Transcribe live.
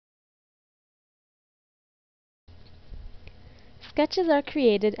sketches are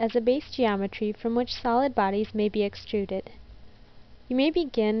created as a base geometry from which solid bodies may be extruded. You may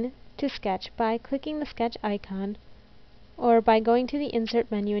begin to sketch by clicking the sketch icon or by going to the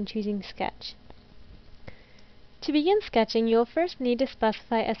Insert menu and choosing Sketch. To begin sketching, you will first need to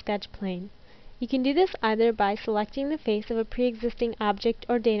specify a sketch plane. You can do this either by selecting the face of a pre-existing object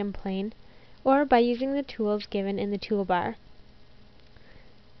or datum plane, or by using the tools given in the toolbar.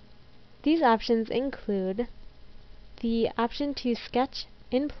 These options include the option to sketch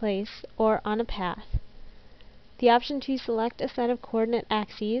in place or on a path, the option to select a set of coordinate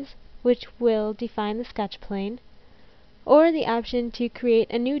axes, which will define the sketch plane, or the option to create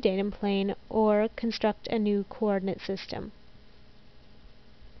a new datum plane or construct a new coordinate system.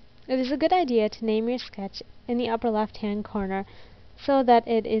 It is a good idea to name your sketch in the upper left-hand corner so that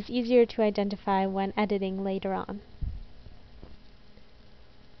it is easier to identify when editing later on.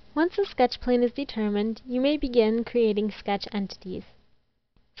 Once the sketch plane is determined, you may begin creating sketch entities.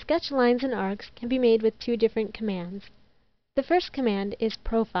 Sketch lines and arcs can be made with two different commands. The first command is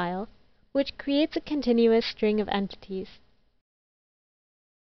Profile, which creates a continuous string of entities.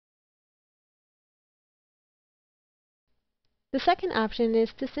 The second option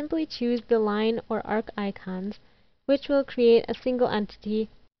is to simply choose the line or arc icons, which will create a single entity,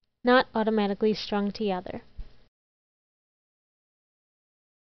 not automatically strung together.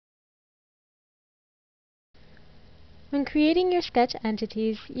 When creating your sketch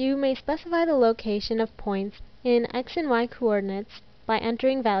entities, you may specify the location of points in X and Y coordinates by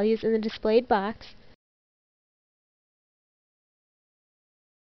entering values in the displayed box,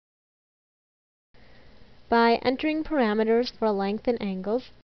 by entering parameters for length and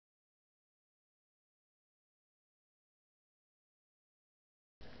angles,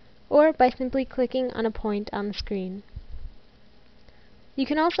 or by simply clicking on a point on the screen. You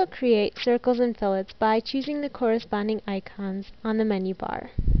can also create circles and fillets by choosing the corresponding icons on the menu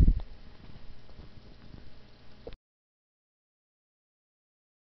bar.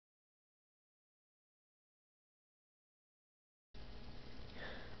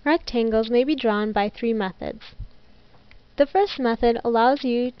 Rectangles may be drawn by three methods. The first method allows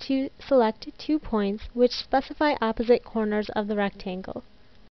you to select 2 points which specify opposite corners of the rectangle.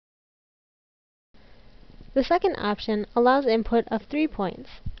 The second option allows input of 3 points.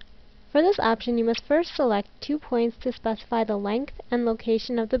 For this option, you must first select 2 points to specify the length and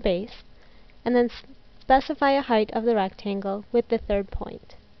location of the base, and then specify a height of the rectangle with the third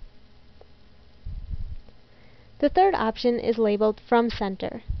point. The third option is labeled From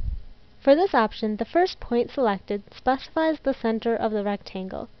Center. For this option, the first point selected specifies the center of the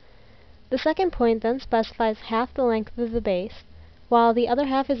rectangle. The second point then specifies half the length of the base, while the other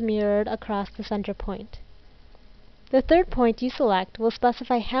half is mirrored across the center point. The third point you select will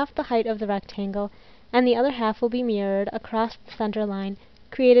specify half the height of the rectangle, and the other half will be mirrored across the center line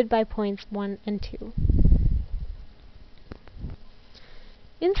created by points 1 and 2.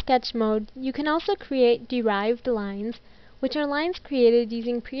 In sketch mode, you can also create derived lines, which are lines created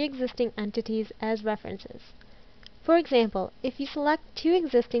using pre-existing entities as references. For example, if you select 2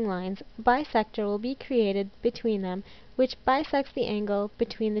 existing lines, a bisector will be created between them, which bisects the angle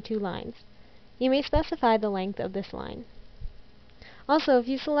between the 2 lines. You may specify the length of this line. Also, if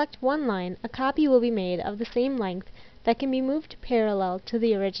you select one line, a copy will be made of the same length that can be moved parallel to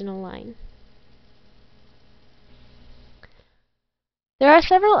the original line. There are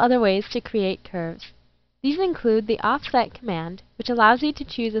several other ways to create curves. These include the Offset command, which allows you to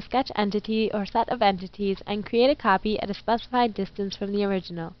choose a sketch entity or set of entities and create a copy at a specified distance from the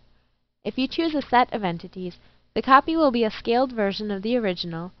original. If you choose a set of entities, the copy will be a scaled version of the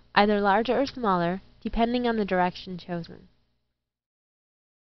original, either larger or smaller, depending on the direction chosen.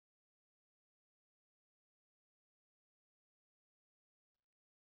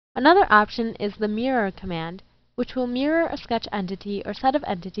 Another option is the Mirror command, which will mirror a sketch entity or set of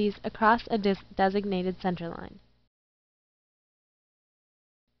entities across a designated centerline.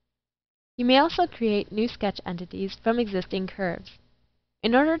 You may also create new sketch entities from existing curves.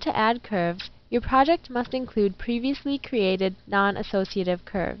 In order to add curves, your project must include previously created non-associative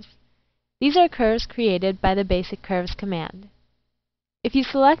curves. These are curves created by the Basic Curves command. If you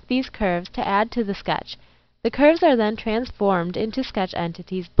select these curves to add to the sketch, the curves are then transformed into sketch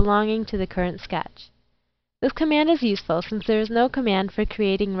entities belonging to the current sketch. This command is useful since there is no command for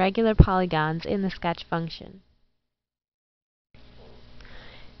creating regular polygons in the sketch function.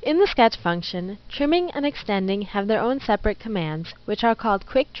 In the sketch function, trimming and extending have their own separate commands, which are called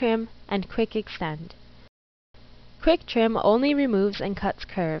Quick Trim and Quick Extend. Quick Trim only removes and cuts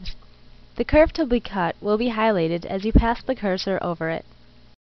curves. The curve to be cut will be highlighted as you pass the cursor over it.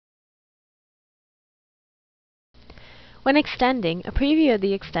 When extending, a preview of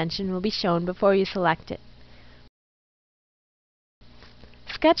the extension will be shown before you select it.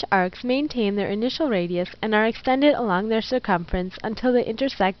 Sketch arcs maintain their initial radius and are extended along their circumference until they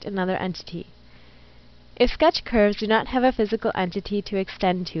intersect another entity. If sketch curves do not have a physical entity to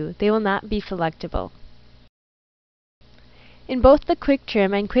extend to, they will not be selectable. In both the Quick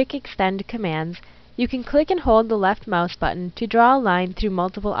Trim and Quick Extend commands, you can click and hold the left mouse button to draw a line through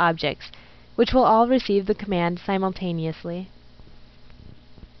multiple objects, which will all receive the command simultaneously.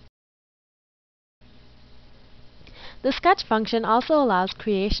 The sketch function also allows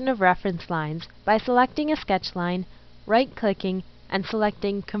creation of reference lines by selecting a sketch line, right-clicking, and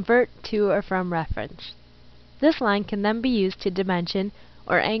selecting Convert to or from reference. This line can then be used to dimension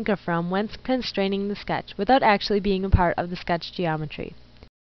or anchor from when constraining the sketch without actually being a part of the sketch geometry.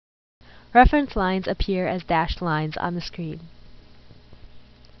 Reference lines appear as dashed lines on the screen.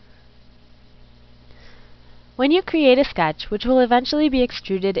 When you create a sketch, which will eventually be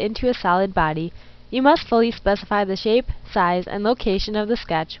extruded into a solid body, you must fully specify the shape, size, and location of the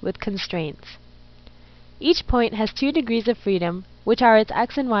sketch with constraints. Each point has 2 degrees of freedom, which are its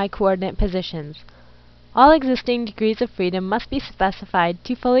x and y coordinate positions. All existing degrees of freedom must be specified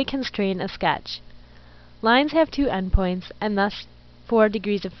to fully constrain a sketch. Lines have 2 endpoints, and thus 4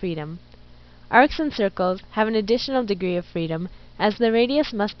 degrees of freedom. Arcs and circles have an additional degree of freedom, as the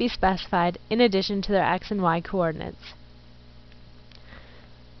radius must be specified in addition to their x and y coordinates.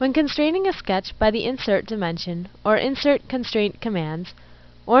 When constraining a sketch by the Insert Dimension or Insert Constraint commands,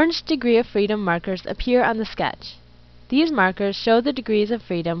 orange degree of freedom markers appear on the sketch. These markers show the degrees of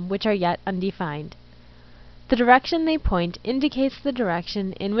freedom which are yet undefined. The direction they point indicates the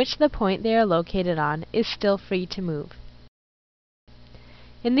direction in which the point they are located on is still free to move.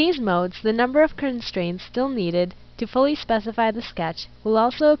 In these modes, the number of constraints still needed to fully specify the sketch will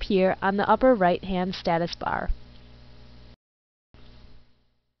also appear on the upper right-hand status bar.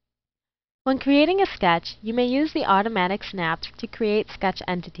 When creating a sketch, you may use the automatic snaps to create sketch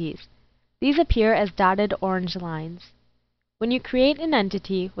entities. These appear as dotted orange lines. When you create an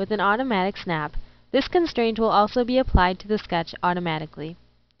entity with an automatic snap, this constraint will also be applied to the sketch automatically.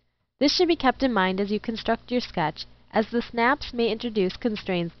 This should be kept in mind as you construct your sketch, as the snaps may introduce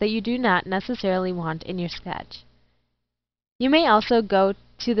constraints that you do not necessarily want in your sketch. You may also go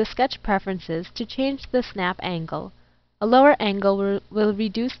to the sketch preferences to change the snap angle. A lower angle will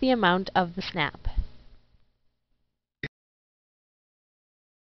reduce the amount of the snap.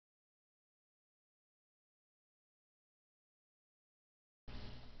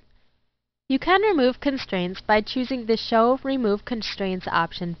 You can remove constraints by choosing the Show Remove Constraints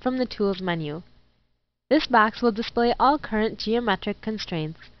option from the Tools menu. This box will display all current geometric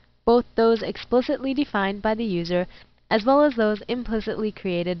constraints, both those explicitly defined by the user as well as those implicitly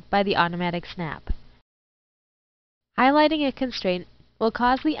created by the automatic snap. Highlighting a constraint will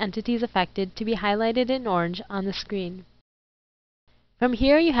cause the entities affected to be highlighted in orange on the screen. From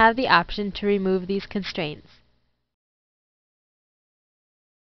here you have the option to remove these constraints.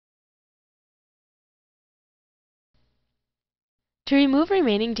 To remove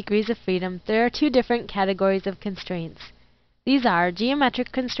remaining degrees of freedom, there are 2 different categories of constraints. These are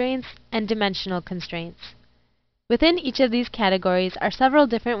geometric constraints and dimensional constraints. Within each of these categories are several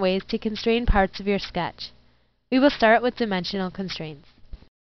different ways to constrain parts of your sketch. We will start with dimensional constraints.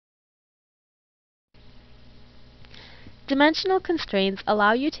 Dimensional constraints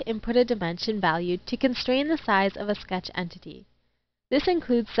allow you to input a dimension value to constrain the size of a sketch entity. This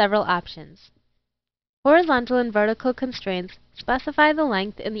includes several options. Horizontal and vertical constraints specify the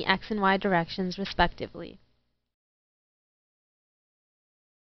length in the x and y directions respectively.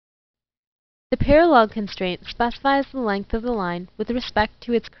 The parallel constraint specifies the length of the line with respect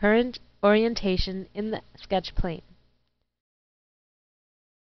to its current orientation in the sketch plane.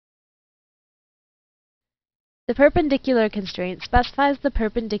 The perpendicular constraint specifies the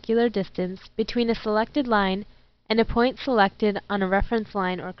perpendicular distance between a selected line and a point selected on a reference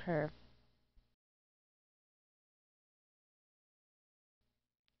line or curve.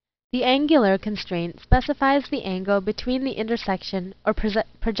 The angular constraint specifies the angle between the intersection or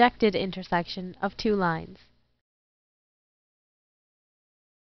projected intersection of 2 lines.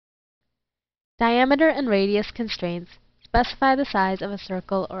 Diameter and radius constraints specify the size of a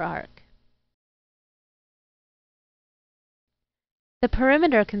circle or arc. The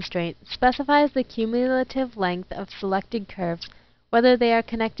perimeter constraint specifies the cumulative length of selected curves, whether they are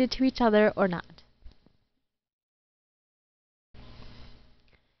connected to each other or not.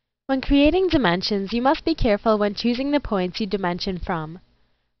 When creating dimensions, you must be careful when choosing the points you dimension from.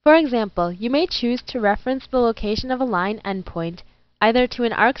 For example, you may choose to reference the location of a line endpoint either to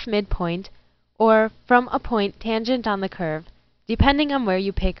an arc's midpoint or from a point tangent on the curve, depending on where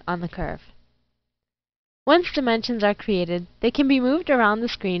you pick on the curve. Once dimensions are created, they can be moved around the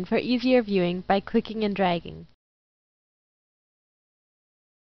screen for easier viewing by clicking and dragging.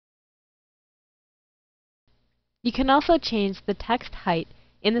 You can also change the text height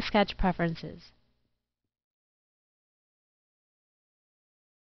in the sketch preferences.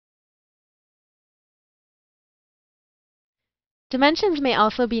 Dimensions may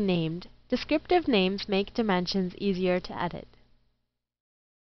also be named. Descriptive names make dimensions easier to edit.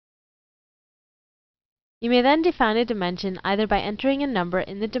 You may then define a dimension either by entering a number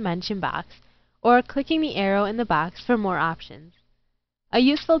in the dimension box or clicking the arrow in the box for more options. A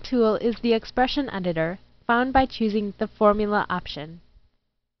useful tool is the expression editor, found by choosing the formula option.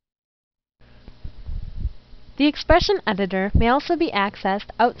 The expression editor may also be accessed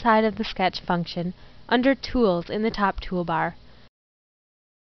outside of the sketch function under Tools in the top toolbar.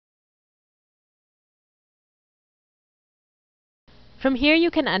 From here you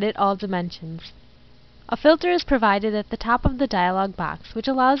can edit all dimensions. A filter is provided at the top of the dialog box, which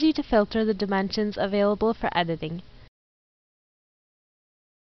allows you to filter the dimensions available for editing.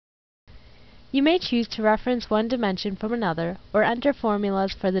 You may choose to reference one dimension from another or enter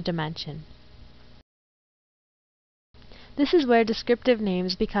formulas for the dimension. This is where descriptive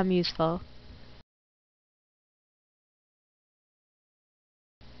names become useful.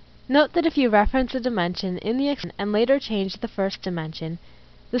 Note that if you reference a dimension in the expression and later change the first dimension,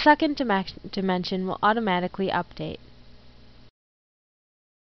 the second dimension will automatically update.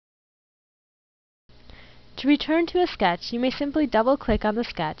 To return to a sketch, you may simply double-click on the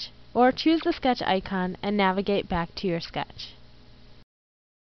sketch, or choose the sketch icon and navigate back to your sketch.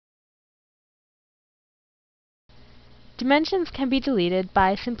 Dimensions can be deleted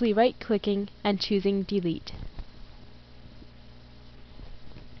by simply right-clicking and choosing Delete.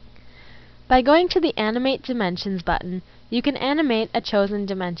 By going to the Animate Dimensions button, you can animate a chosen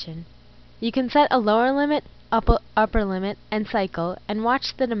dimension. You can set a lower limit, upper limit, and cycle, and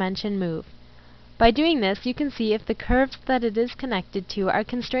watch the dimension move. By doing this, you can see if the curves that it is connected to are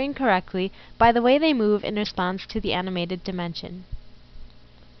constrained correctly by the way they move in response to the animated dimension.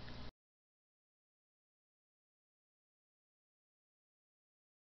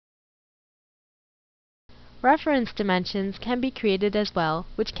 Reference dimensions can be created as well,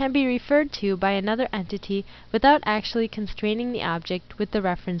 which can be referred to by another entity without actually constraining the object with the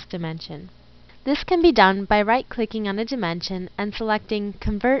reference dimension. This can be done by right-clicking on a dimension and selecting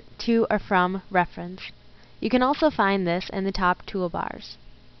Convert to or from Reference. You can also find this in the top toolbars.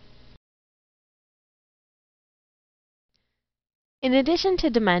 In addition to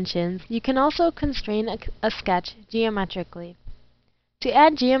dimensions, you can also constrain a sketch geometrically. To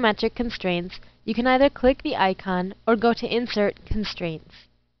add geometric constraints, you can either click the icon or go to Insert Constraints.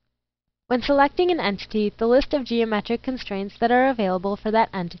 When selecting an entity, the list of geometric constraints that are available for that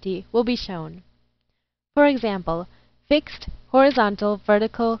entity will be shown. For example, fixed, horizontal,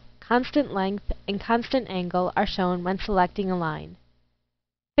 vertical, constant length, and constant angle are shown when selecting a line.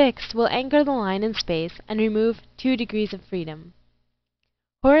 Fixed will anchor the line in space and remove 2 degrees of freedom.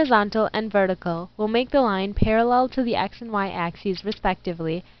 Horizontal and vertical will make the line parallel to the x and y axes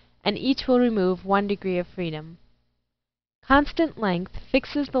respectively, and each will remove 1 degree of freedom. Constant length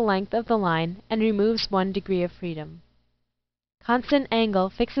fixes the length of the line and removes 1 degree of freedom. Constant angle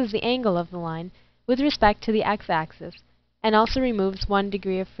fixes the angle of the line with respect to the x-axis and also removes 1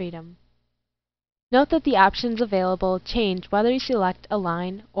 degree of freedom. Note that the options available change whether you select a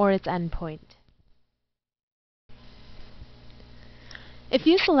line or its endpoint. If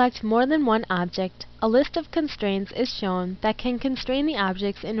you select more than one object, a list of constraints is shown that can constrain the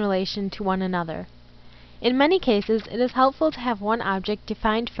objects in relation to one another. In many cases, it is helpful to have one object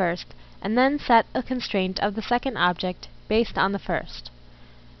defined first and then set a constraint of the second object based on the first.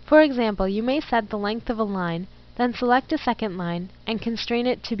 For example, you may set the length of a line, then select a second line and constrain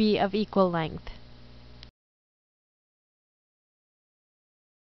it to be of equal length.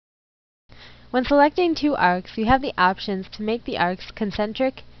 When selecting two arcs, you have the options to make the arcs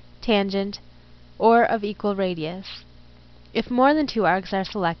concentric, tangent, or of equal radius. If more than two arcs are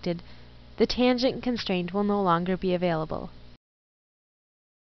selected, the tangent constraint will no longer be available.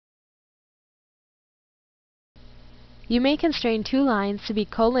 You may constrain two lines to be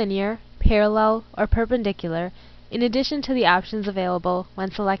collinear, parallel, or perpendicular, in addition to the options available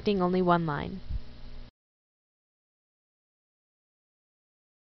when selecting only one line.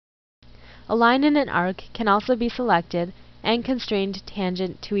 A line and an arc can also be selected and constrained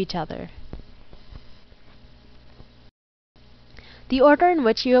tangent to each other. The order in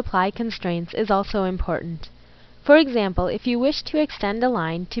which you apply constraints is also important. For example, if you wish to extend a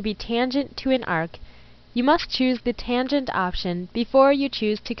line to be tangent to an arc, you must choose the tangent option before you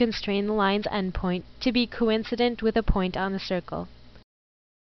choose to constrain the line's endpoint to be coincident with a point on the circle.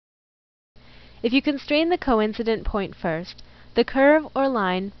 If you constrain the coincident point first, the curve or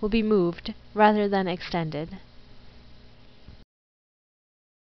line will be moved rather than extended.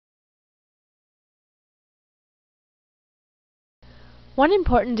 One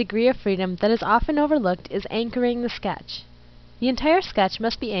important degree of freedom that is often overlooked is anchoring the sketch. The entire sketch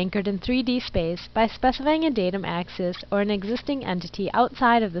must be anchored in 3D space by specifying a datum axis or an existing entity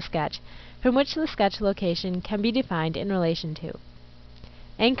outside of the sketch from which the sketch location can be defined in relation to.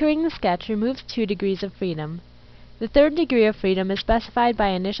 Anchoring the sketch removes 2 degrees of freedom. The third degree of freedom is specified by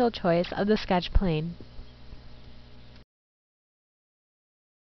initial choice of the sketch plane.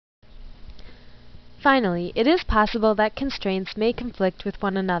 Finally, it is possible that constraints may conflict with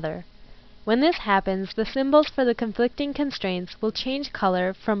one another. When this happens, the symbols for the conflicting constraints will change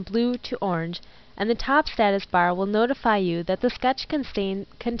color from blue to orange, and the top status bar will notify you that the sketch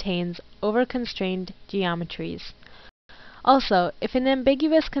contains over-constrained geometries. Also, if an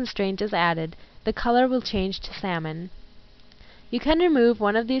ambiguous constraint is added, the color will change to salmon. You can remove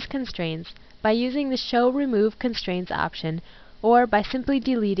one of these constraints by using the Show Remove Constraints option, or by simply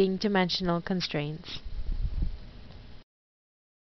deleting dimensional constraints.